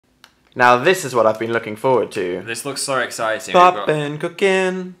Now this is what I've been looking forward to. This looks so exciting. Popin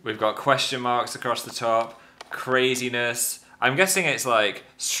Cookin. We've got question marks across the top. Craziness. I'm guessing it's like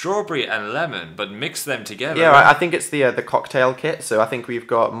strawberry and lemon, but mix them together. Yeah, I think it's the cocktail kit. So I think we've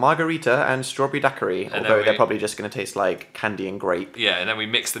got margarita and strawberry daiquiri, although they're probably just going to taste like candy and grape. Yeah, and then we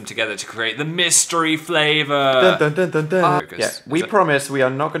mix them together to create the mystery flavour. Dun, dun, dun, dun, dun. Yeah, we promise we are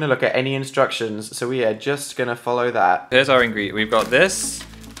not going to look at any instructions, so we are just going to follow that. Here's our ingredient. We've got this,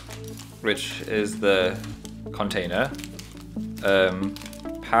 which is the container,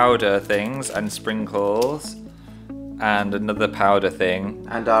 powder things and sprinkles, and another powder thing.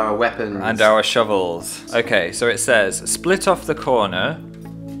 And our weapons. And our shovels. Okay, so it says, split off the corner,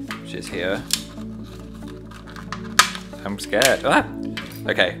 which is here. I'm scared. Ah!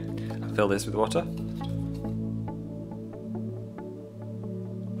 Okay, I'll fill this with water.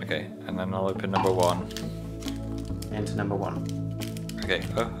 Okay, and then I'll open number 1. Enter number 1. Okay,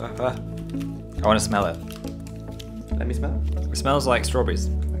 I want to smell it. Let me smell it. It smells like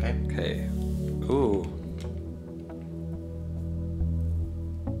strawberries. Okay. Okay, ooh.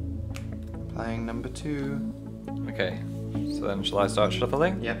 Applying number 2. Okay, so then shall I start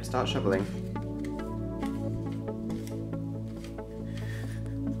shuffling? Yep, start shoveling.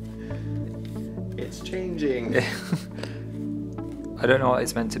 It's changing. I don't know what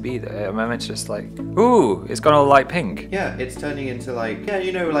it's meant to be though. Am I meant to just like, ooh, it's gone all light pink. Yeah, it's turning into like, yeah,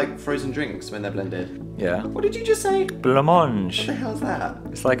 you know, like frozen drinks when they're blended. Yeah. What did you just say? Blancmange. What the hell's that?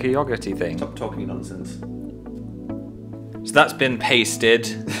 It's like a yogurty thing. Stop talking nonsense. So that's been pasted.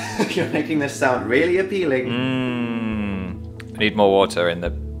 You're making this sound really appealing. I need more water in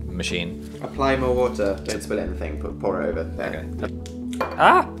the machine. Apply more water. Don't spill it in the thing. Pour it over. There. Okay.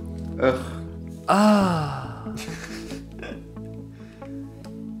 Ah! Ugh. Ah!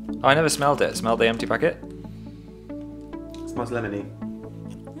 Oh, I never smelled it. Smelled the empty packet? It smells lemony.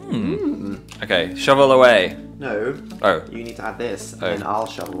 Okay, shovel away. No. Oh. You need to add this, and then I'll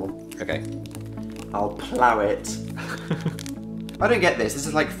shovel. Okay. I'll plow it. I don't get this. This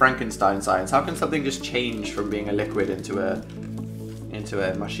is like Frankenstein science. How can something just change from being a liquid into a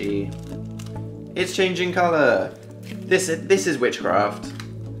mushy? It's changing color. This is witchcraft.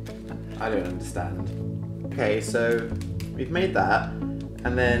 I don't understand. Okay, so we've made that,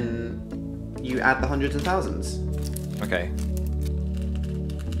 and then you add the hundreds and thousands. Okay.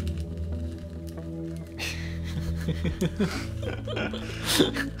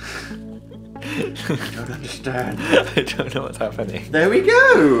 I don't understand. I don't know what's happening. There we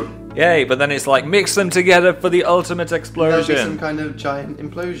go! Yay, but then it's like, mix them together for the ultimate explosion. There'll be some kind of giant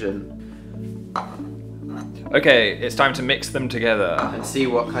implosion. Okay, it's time to mix them together. And see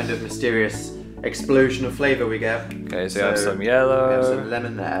what kind of mysterious explosion of flavour we get. Okay, so we have some yellow. We have some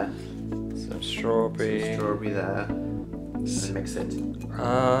lemon there. Some strawberry. Some strawberry there. And mix it.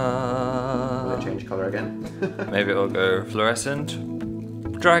 Will it change colour again? Maybe it'll go fluorescent.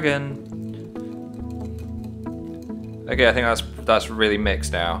 Dragon. Okay, I think that's really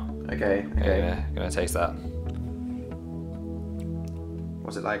mixed now. Okay. Yeah, gonna taste that.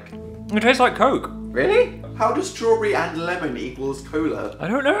 What's it like? It tastes like Coke. Really? How does strawberry and lemon equals cola? I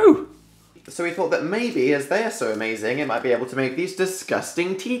don't know. So we thought that maybe, as they are so amazing, it might be able to make these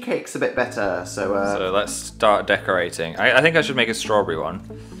disgusting tea cakes a bit better. So let's start decorating. I think I should make a strawberry one.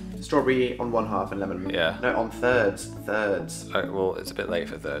 Strawberry on one half and lemon. Yeah. No, on thirds. Thirds. Well, it's a bit late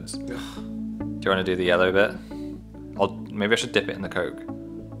for thirds. Do you want to do the yellow bit? Maybe I should dip it in the Coke.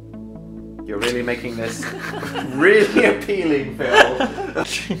 You're really making this really appealing, Phil.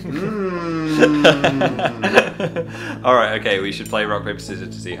 Alright, okay, we should play rock, paper, scissors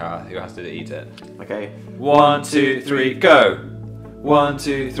to see who has to eat it. Okay. 1, 2, 3, go! 1,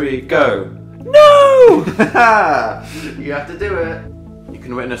 2, 3, go! No! You have to do it. You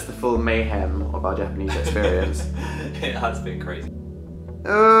can witness the full mayhem of our Japanese experience. It has been crazy.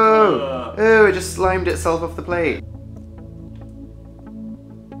 Oh! Oh, it just slimed itself off the plate.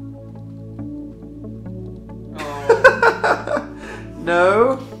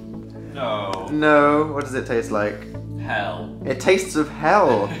 No? No. No. What does it taste like? Hell. It tastes of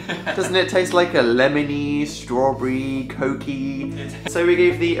hell. Doesn't it taste like a lemony, strawberry, cokey? So we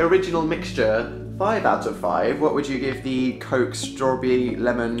gave the original mixture 5 out of 5. What would you give the Coke, strawberry,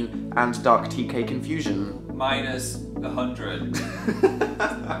 lemon, and dark tea cake infusion? Minus 100.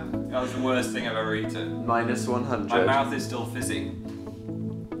 That was the worst thing I've ever eaten. Minus 100. My mouth is still fizzing.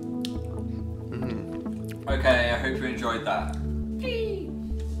 Okay, I hope you enjoyed that.